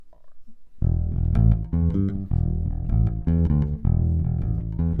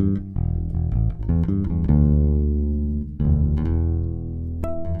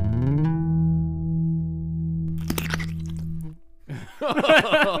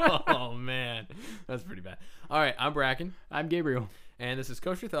Oh, man. That's pretty bad. All right, I'm Bracken. I'm Gabriel. And this is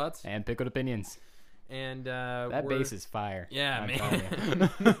Kosher Thoughts. And Pickled Opinions. And that bass is fire. Yeah, I'm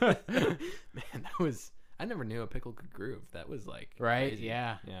man. Man, that was... I never knew a pickle could groove. That was like... Right? Crazy.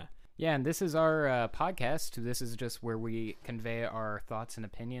 Yeah. Yeah. Yeah, and this is our podcast. This is just where we convey our thoughts and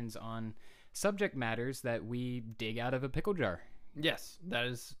opinions on subject matters that we dig out of a pickle jar. Yes, that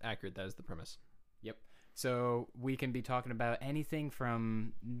is accurate. That is the premise. Yep. So we can be talking about anything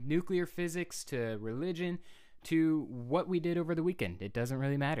from nuclear physics to religion to what we did over the weekend. It doesn't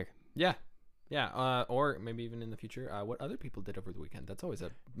really matter. Yeah. Yeah, or maybe even in the future, what other people did over the weekend. That's always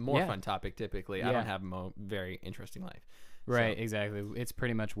a more fun topic, typically. Yeah. I don't have a very interesting life. Right, So. exactly. It's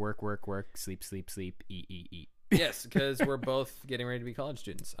pretty much work, work, work, sleep, sleep, sleep, eat. Yes, because we're both getting ready to be college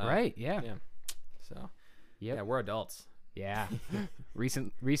students. Right, yeah. Yeah. So, Yep. yeah, we're adults. Yeah.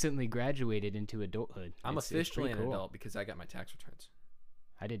 Recently graduated into adulthood. I'm It's officially pretty an cool. adult because I got my tax returns.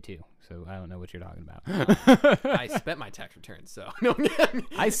 I did too, so I don't know what you're talking about. I spent my tax returns, so no.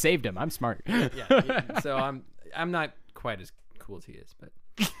 I saved them. I'm smart. Yeah, so I'm not quite as cool as he is, but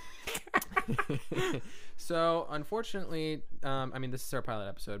so unfortunately, I mean, this is our pilot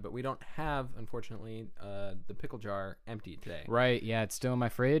episode, but we don't have, unfortunately, the pickle jar empty today. Right, yeah, it's still in my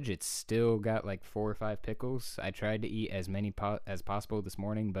fridge. It's still got like 4 or 5 pickles. I tried to eat as many as possible this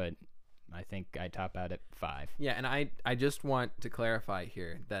morning, but I think I top out at 5. Yeah, and I just want to clarify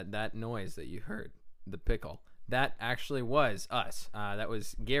here that noise that you heard, the pickle, that actually was us. That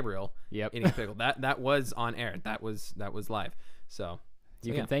was Gabriel eating a pickle. That was on air. That was live. So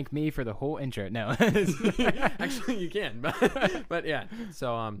you can thank me for the whole intro. No. Actually, you can. But yeah.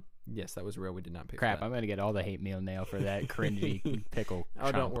 So yes, that was real. We did not pick Crap, that. I'm going to get all the hate mail for that cringy pickle.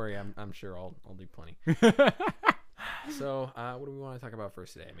 Oh, don't chomp. worry. I'm sure I'll do plenty. So, what do we want to talk about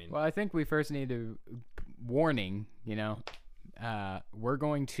first today? I mean, Well, I think we first need to warning, we're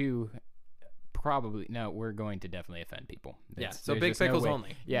going to we're going to definitely offend people. yeah. There's So big just no pickles way.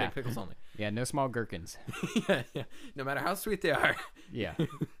 only. Yeah. Big pickles only. Yeah, no small gherkins. Yeah. No matter how sweet they are. Yeah.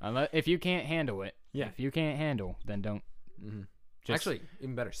 If you can't handle it. Yeah. If you can't handle, then don't. Mm-hmm. Just, Actually,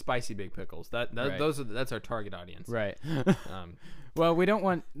 even better, spicy big pickles. Right. That's our target audience. Right. Um, Well, we don't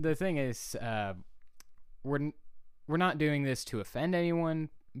want. The thing is, we're not doing this to offend anyone.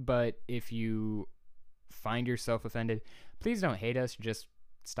 But if you find yourself offended, please don't hate us. Just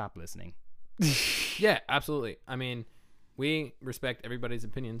stop listening. yeah, absolutely. I mean, we respect everybody's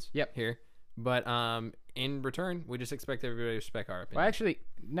opinions. Yep. Here, but in return, we just expect everybody to respect our opinions. Well, actually,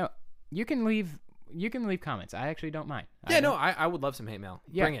 no. You can leave comments. I actually don't mind. I would love some hate mail.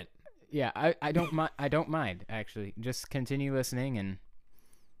 Yeah. Bring it. Yeah, I don't mind. I don't mind actually. Just continue listening, and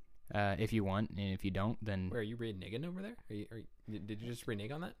if you want, and if you don't, then Where are you reneging over there? Did you just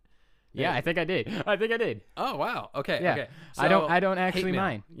renege on that? yeah, I think I did. Oh wow. Okay. Yeah. Okay. I don't hate actually mail.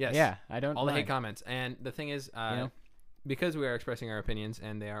 mind. Yes. Yeah, I don't. All the mind. hate comments, and the thing is, because we are expressing our opinions,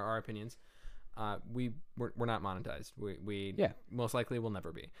 and they are our opinions, we're not monetized. We most likely will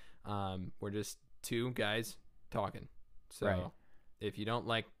never be. We're just two guys talking. So Right. if you don't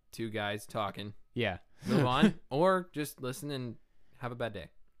like two guys talking, Yeah. move on, or just listen and have a bad day.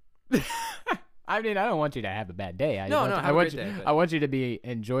 I mean, I don't want you to have a bad day. Have a great day, but- I want you to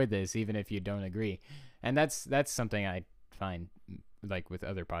enjoy this, even if you don't agree. And that's something I find, like with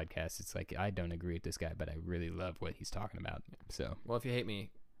other podcasts. It's like I don't agree with this guy, but I really love what he's talking about. So, Well, if you hate me,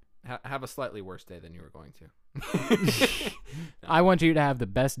 have a slightly worse day than you were going to. I want you to have the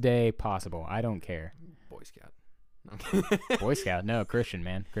best day possible. I don't care. Boy Scout. Boy Scout, no, Christian,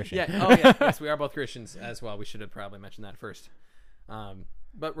 man, Christian. Yeah. Oh, yeah. Yes, we are both Christians as well. We should have probably mentioned that first.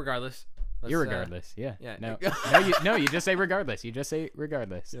 But regardless, You're regardless. Yeah. yeah. No, you just say regardless. You just say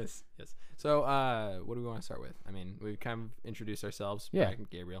regardless. Yes. So, what do we want to start with? I mean, we've kind of introduced ourselves. Yeah. Bracken,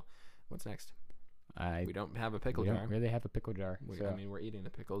 Gabriel. What's next? We don't have a pickle We jar. don't really have a pickle jar. So I mean, we're eating the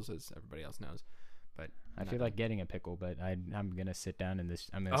pickles as everybody else knows. But I feel like getting a pickle, but I'm gonna sit down in this.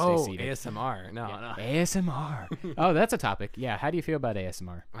 I'm gonna oh, stay seated. ASMR. No. ASMR. Oh, that's a topic. Yeah. How do you feel about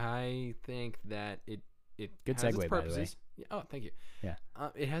ASMR? I think that it Good has segue, its by the way. purposes. Yeah, oh, thank you. Yeah.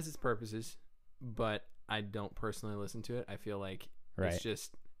 It has its purposes, but I don't personally listen to it. I feel like Right. it's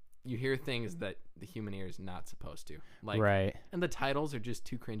just you hear things that the human ear is not supposed to. Like, Right. and the titles are just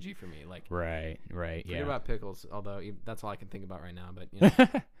too cringy for me. Like, Right. forget Yeah. about pickles, although that's all I can think about right now. But you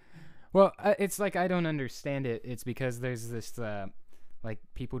know, Well, it's like I don't understand it. It's because there's this like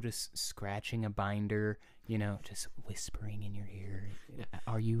people just scratching a binder, just whispering in your ear. Yeah.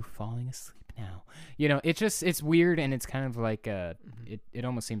 Are you falling asleep now. It's weird, and it's kind of like it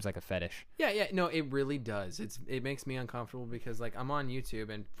almost seems like a fetish. Yeah, no, it really does. It makes me uncomfortable because like I'm on YouTube,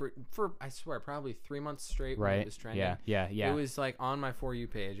 and for I swear probably 3 months straight when it was trending. Yeah. It was like on my For You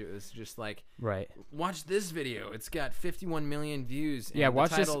page. It was just like, right, watch this video. It's got 51 million views. And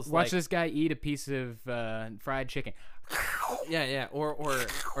watch this guy eat a piece of fried chicken. Yeah, or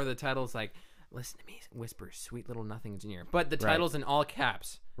the title's like, listen to me whisper sweet little nothings in your ear. But the title's in all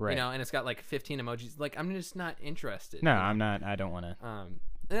caps, right? And it's got like 15 emojis. Like, I'm just not interested. No, I'm not. I don't want to.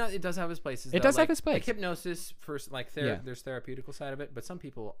 It does have its places. It does have its place. Like hypnosis for like there's therapeutical side of it, but some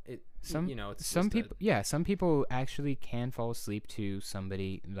people some people actually can fall asleep to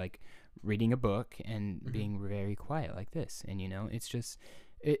somebody like reading a book and being very quiet like this, and it's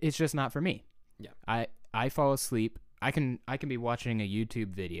just not for me. Yeah, I fall asleep. I can be watching a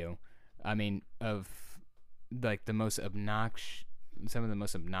YouTube video, of like some of the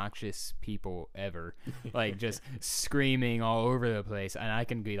most obnoxious people ever, like just screaming all over the place, and I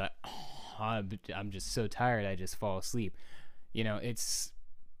can be like, oh, I'm just so tired, I just fall asleep. It's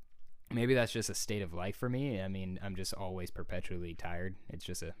maybe that's just a state of life for me. I'm just always perpetually tired. It's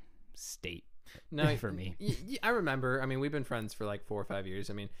just a state. No, for me. I remember. We've been friends for like 4 or 5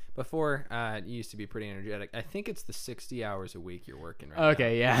 years. Before you used to be pretty energetic. I think it's the 60 hours a week you're working right now.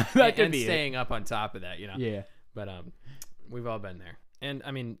 Okay, yeah, that could be staying up on top of that. Yeah. But we've all been there,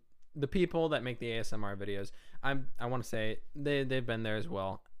 and the people that make the ASMR videos, I want to say they've been there as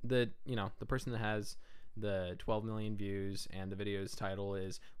well. The person that has the 12 million views and the video's title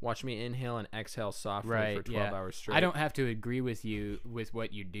is "Watch Me Inhale and Exhale Softly for 12 hours straight." I don't have to agree with you with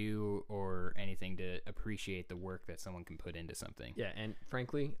what you do or anything to appreciate the work that someone can put into something. Yeah, and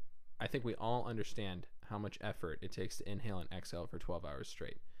frankly, I think we all understand how much effort it takes to inhale and exhale for 12 hours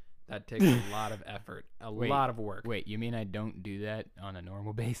straight. That takes a lot of effort, lot of work. Wait, you mean I don't do that on a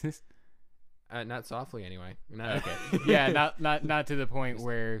normal basis? Not softly, anyway. Okay. Yeah, not to the point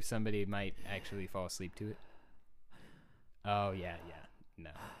where somebody might actually fall asleep to it. Oh yeah.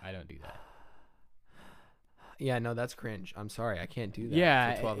 No, I don't do that. Yeah, no, that's cringe. I'm sorry, I can't do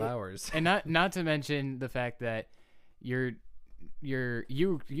that for 12 hours. And not to mention the fact that you're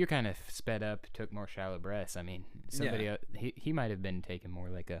kind of sped up, took more shallow breaths. Somebody else, he might have been taking more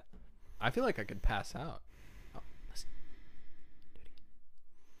like a. I feel like I could pass out.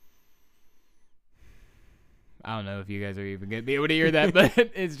 I don't know if you guys are even going to be able to hear that, but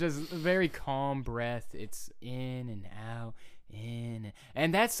it's just a very calm breath. It's in and out, and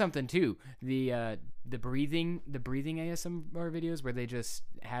that's something too. The breathing ASMR videos where they just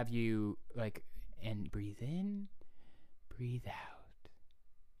have you like, and breathe in, breathe out,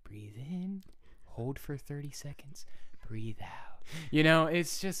 breathe in, hold for 30 seconds, breathe out.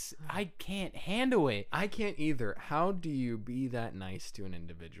 It's just, I can't handle it. I can't either. How do you be that nice to an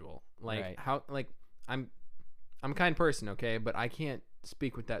individual? Like, right. How, like, I'm a kind person, okay, but I can't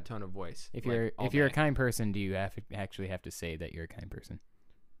speak with that tone of voice. If you're a kind person, do you actually have to say that you're a kind person?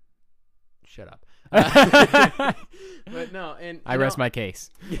 Shut up. But no, and I rest my case.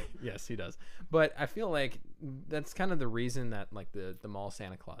 Yes, he does. But I feel like that's kind of the reason that like the mall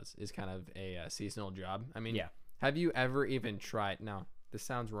Santa Claus is kind of a seasonal job. Yeah. Have you ever even tried? No, this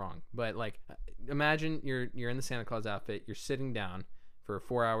sounds wrong, but like, imagine you're in the Santa Claus outfit. You're sitting down for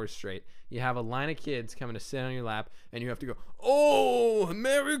 4 hours straight. You have a line of kids coming to sit on your lap, and you have to go, "Oh,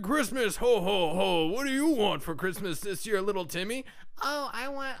 Merry Christmas, ho ho ho! What do you want for Christmas this year, little Timmy?" "Oh, I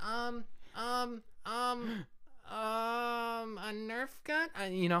want a Nerf gun."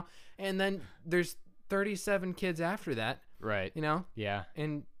 And then there's 37 kids after that. Right. Yeah.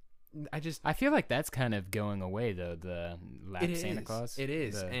 And I feel like that's kind of going away though, the lap Santa Claus. It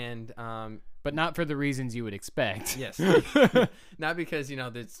is. And but not for the reasons you would expect. Yes. Not because,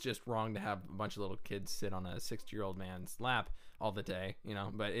 it's just wrong to have a bunch of little kids sit on a 60-year-old man's lap all the day,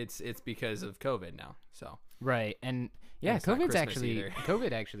 but it's because of COVID now. So. Right. And yeah, COVID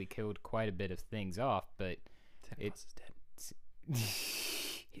actually killed quite a bit of things off, but Santa Claus is dead.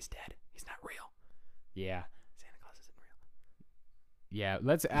 He's dead. He's not real. Yeah. Santa Claus isn't real. Yeah,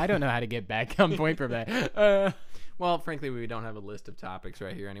 I don't know how to get back on point from that. Well, frankly, we don't have a list of topics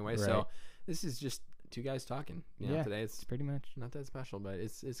right here anyway, right. So this is just two guys talking. Today it's pretty much not that special, but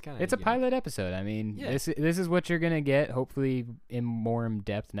it's kind of. It's a pilot episode. This is what you're gonna get. Hopefully, more in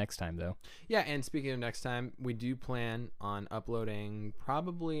depth next time, though. Yeah, and speaking of next time, we do plan on uploading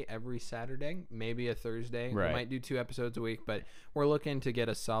probably every Saturday, maybe a Thursday. Right. We might do 2 episodes a week, but we're looking to get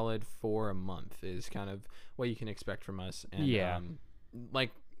a solid 4 a month. Is kind of what you can expect from us. And,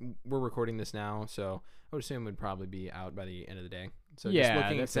 like we're recording this now, so I would assume it would probably be out by the end of the day. So Yeah, just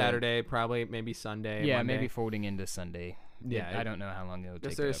looking at that's Saturday, probably maybe Sunday. Yeah, Monday. maybe folding into Sunday. Yeah, I don't know how long it would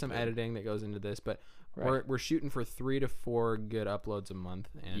take. There's some editing that goes into this, but Right. we're shooting for 3 to 4 good uploads a month,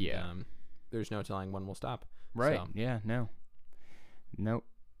 and Yeah. there's no telling when we'll stop. Right. So. Yeah. No. Nope.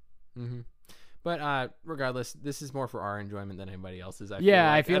 Mm-hmm. But regardless, this is more for our enjoyment than anybody else's.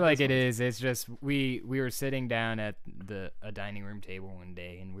 I feel like it is. It's just we were sitting down at a dining room table one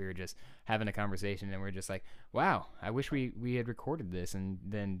day, and we were just having a conversation, and we are just like, "Wow, I wish we had recorded this." And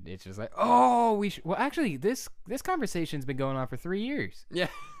then it's just like, "Oh, well, actually, this conversation's been going on for 3 years." Yeah,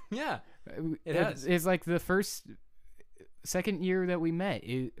 yeah, it has. It's like the second year that we met,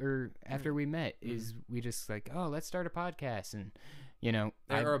 or after we met, is we just like, "Oh, let's start a podcast," and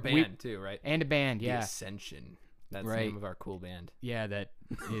or a band too, right? And a band, yeah. The Ascension. That's right. the name of our cool band. Yeah, that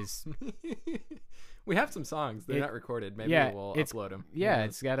is. We have some songs. They're not recorded. Maybe we'll upload them. Yeah,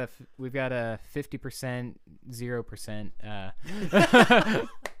 we've got a 50%, 0%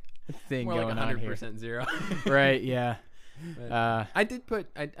 thing more going like on here. 100% zero. Right? Yeah. I did put.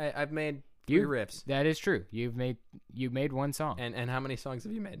 I've made 3 riffs. That is true. You made one song. And how many songs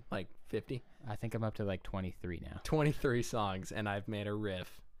have you made? Like 50? I think I'm up to like 23 now. 23 songs, and I've made a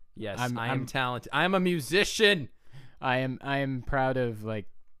riff. Yes, I'm talented. I'm a musician. I am proud of like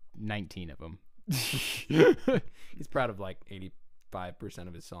 19 of them. He's proud of like 85%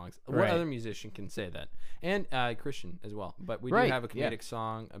 of his songs. What Right. other musician can say that? And Christian as well. But we do Right, have a comedic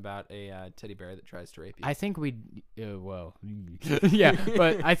song about a teddy bear that tries to rape you. I think yeah,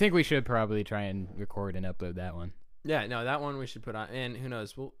 but I think we should probably try and record and upload that one. Yeah, no, that one we should put on. And who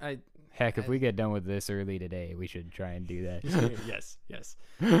knows? Heck, if we get done with this early today, we should try and do that. yes.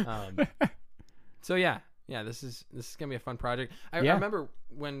 So yeah, this is gonna be a fun project. I remember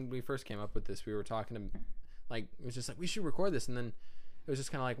when we first came up with this, we were talking to, like, it was just like, we should record this, and then it was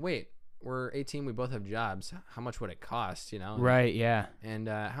just kind of like, wait, we're 18, we both have jobs. How much would it cost? Right? Yeah. And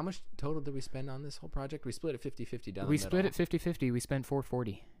how much total did we spend on this whole project? We split it 50-50 down. We split it 50-50. We spent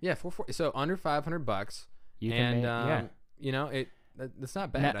 $440. Yeah, $440. So under $500. You can That's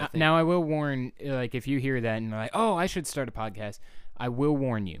not bad. I think. Now I will warn, like, if you hear that and you're like, oh, I should start a podcast, I will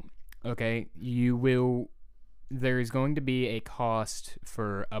warn you. Okay, there's going to be a cost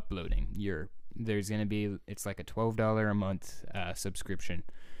for uploading it's like a $12 a month subscription.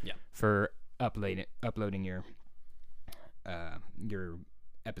 Yeah. For uploading your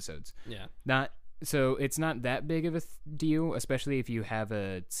episodes. Yeah. So it's not that big of a deal, especially if you have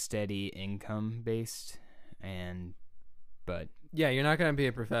a steady income based but yeah, you're not going to be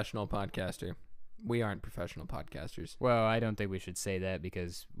a professional podcaster. We aren't professional podcasters. Well, I don't think we should say that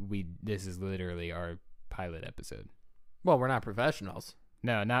because this is literally our pilot episode. Well, we're not professionals.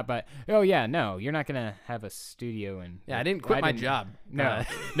 No, not by. Oh yeah, no, you're not gonna have a studio and. Yeah, I didn't quit my job. No,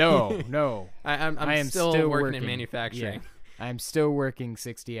 no. I'm still working in manufacturing. Yeah, I'm still working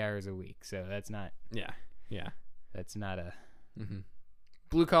 60 hours a week, so that's not. Yeah. That's not a. Mm-hmm.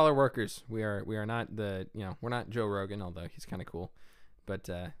 Blue collar workers. We are not we're not Joe Rogan, although he's kind of cool, but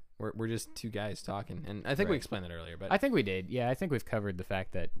we're just 2 guys talking, and I think we explained that earlier. But I think we did. Yeah, I think we've covered the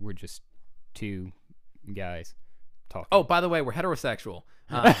fact that we're just 2 guys talking. Oh, by the way, we're heterosexual.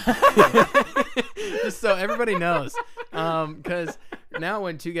 Just so everybody knows, because now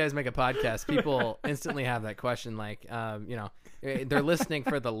when 2 guys make a podcast, people instantly have that question, like, they're listening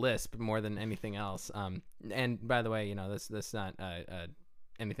for the lisp more than anything else. And by the way, that's not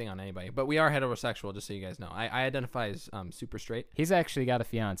anything on anybody, but we are heterosexual, just so you guys know. I identify as super straight. He's actually got a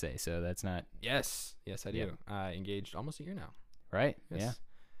fiance, so that's not. Yes, I do. Yep. Engaged almost a year now. Right. Yes. Yeah.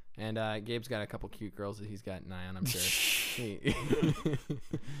 And Gabe's got a couple cute girls that he's got an eye on, I'm sure.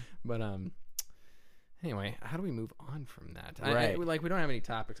 But anyway, how do we move on from that? Right. We don't have any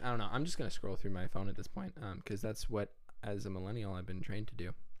topics. I don't know. I'm just gonna scroll through my phone at this point, because that's what, as a millennial, I've been trained to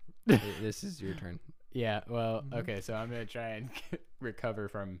do. This is your turn. Yeah, well, okay, so I'm going to try and recover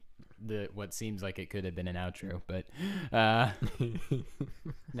from what seems like it could have been an outro, but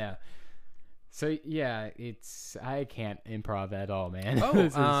no. So, yeah, I can't improv at all, man. Oh,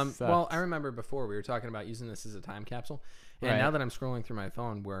 well, I remember before we were talking about using this as a time capsule, and now that I'm scrolling through my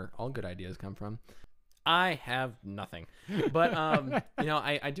phone where all good ideas come from, I have nothing. But,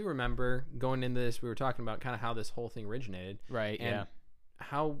 I do remember going into this, we were talking about kind of how this whole thing originated. Right, and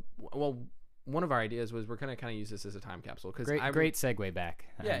one of our ideas was we're going to kind of use this as a time capsule. Cause great segue back,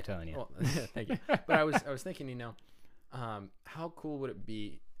 I'm telling you. Well, thank you. But I was thinking, how cool would it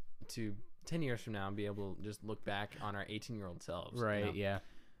be to 10 years from now and be able to just look back on our 18-year-old selves? Right, yeah.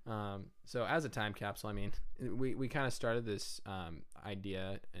 So as a time capsule, I mean, we kind of started this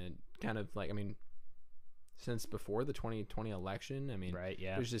idea and kind of like, I mean, since before the 2020 election. I mean, right?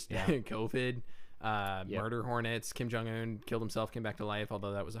 Yeah, there's just COVID, murder hornets. Kim Jong-un killed himself, came back to life,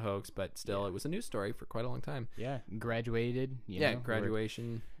 although that was a hoax. But still, it was a news story for quite a long time. Yeah, graduated.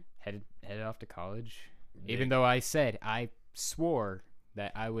 Graduation. Headed off to college. Even though I swore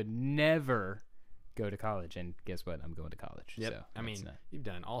that I would never go to college, and guess what? I'm going to college. Yep. So I mean, you've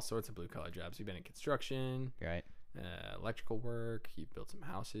done all sorts of blue collar jobs. You've been in construction, right? Electrical work. You've built some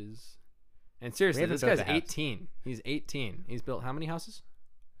houses. And seriously, this guy's 18. He's 18. He's built how many houses?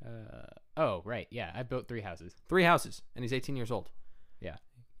 Oh, right. Yeah, I built 3 houses. 3 houses, and he's 18 years old. Yeah.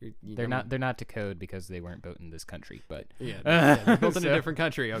 They're not to code because they weren't built in this country, but they're built in a different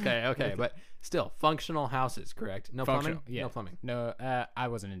country. Okay, but still functional houses, correct? No plumbing. Yeah. No plumbing. No, I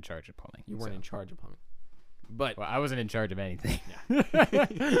wasn't in charge of plumbing. You weren't in charge of plumbing, but I wasn't in charge of anything.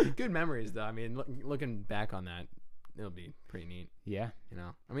 Yeah. Good memories, though. I mean, looking back on that, it'll be pretty neat. Yeah,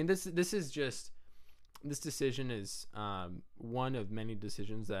 I mean, this decision is one of many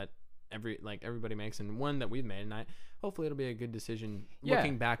decisions that everybody makes, and one that we've made, and hopefully it'll be a good decision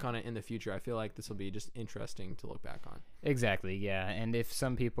looking back on it in the future. I feel like this will be just interesting to look back on. Exactly, yeah. And if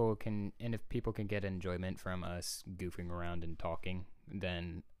people can get enjoyment from us goofing around and talking,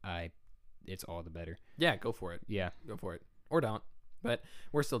 then it's all the better. Yeah, go for it. Yeah, go for it, or don't. But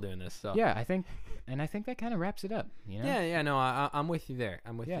we're still doing this, so yeah. I think that kind of wraps it up. Yeah. No, I'm with you there.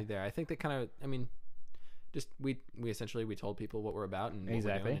 You there. I think that kind of. I mean, just we essentially told people what we're about and what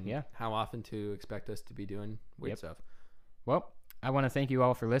we're doing and how often to expect us to be doing weird stuff. Well, I want to thank you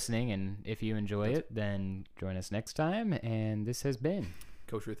all for listening, and if you enjoy it, then join us next time. And this has been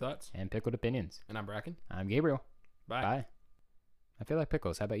Kosher Thoughts and Pickled Opinions. And I'm Bracken. I'm Gabriel. Bye. I feel like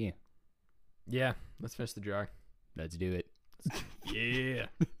pickles. How about you? Yeah, let's finish the jar. Let's do it. Yeah.